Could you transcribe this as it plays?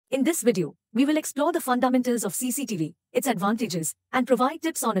In this video, we will explore the fundamentals of CCTV, its advantages, and provide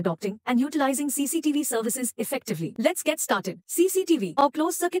tips on adopting and utilizing CCTV services effectively. Let's get started. CCTV, or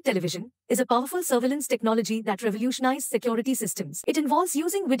closed-circuit television, is a powerful surveillance technology that revolutionized security systems. It involves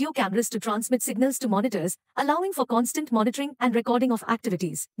using video cameras to transmit signals to monitors, allowing for constant monitoring and recording of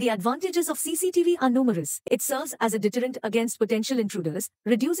activities. The advantages of CCTV are numerous. It serves as a deterrent against potential intruders,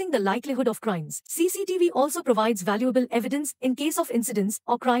 reducing the likelihood of crimes. CCTV also provides valuable evidence in case of incidents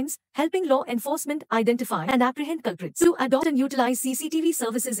or crimes, helping law enforcement identify and apprehend culprits. To adopt and utilize CCTV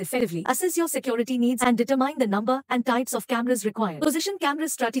services effectively, assess your security needs and determine the number and types of cameras required. Position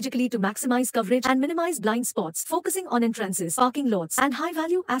cameras strategically to maximize coverage and minimize blind spots, focusing on entrances, parking lots, and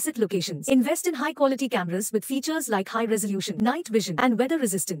high-value asset locations. Invest in high-quality cameras with features like high-resolution, night vision, and weather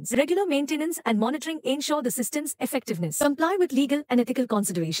resistance. Regular maintenance and monitoring ensure the system's effectiveness. Comply with legal and ethical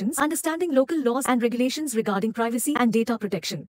considerations, understanding local laws and regulations regarding privacy and data protection.